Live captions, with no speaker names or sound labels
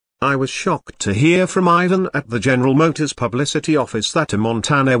I was shocked to hear from Ivan at the General Motors publicity office that a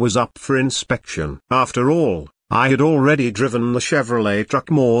Montana was up for inspection. After all, I had already driven the Chevrolet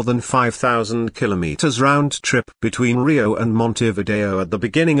truck more than 5,000 kilometers round trip between Rio and Montevideo at the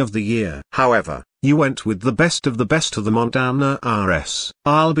beginning of the year. However, you went with the best of the Montana RS.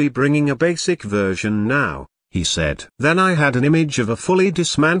 I'll be bringing a basic version now, he said. Then I had an image of a fully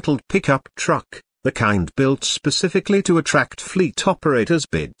dismantled pickup truck, the kind built specifically to attract fleet operators'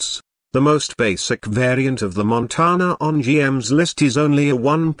 bids. The most basic variant of the Montana on GM's list is only a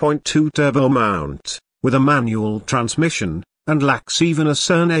 1.2 turbo mount, with a manual transmission, and lacks even a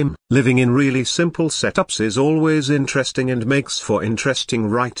surname. Living in really simple setups is always interesting and makes for interesting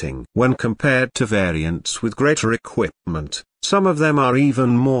writing. When compared to variants with greater equipment, some of them are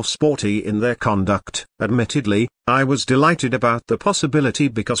even more sporty in their conduct. Admittedly, I was delighted about the possibility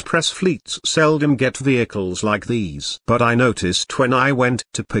because press fleets seldom get vehicles like these. But I noticed when I went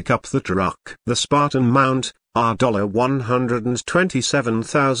to pick up the truck, the Spartan mount,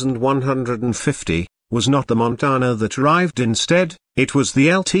 $127,150, was not the Montana that arrived instead. It was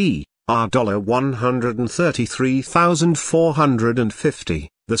the LT, $133,450.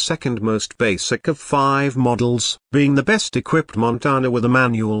 The second most basic of 5 models. Being the best equipped Montana with a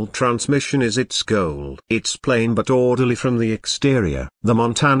manual transmission is its goal. It's plain but orderly from the exterior. The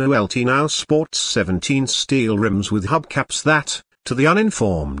Montana LT now sports 17 steel rims with hubcaps that, to the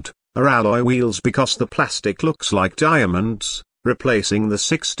uninformed, are alloy wheels because the plastic looks like diamonds, replacing the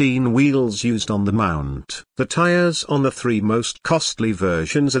 16 wheels used on the mount. The tires on the 3 most costly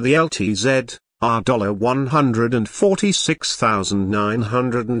versions of the LTZ are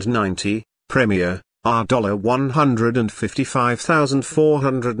 $146,990, Premier,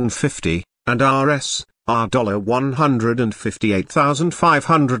 $155,450, and RS,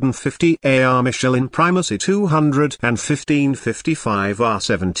 $158,550. AR Michelin Primacy 215/55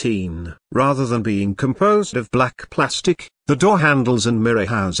 R17. Rather than being composed of black plastic, the door handles and mirror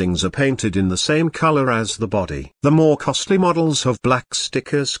housings are painted in the same color as the body. The more costly models have black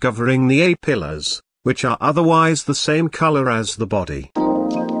stickers covering the A-pillars, which are otherwise the same color as the body.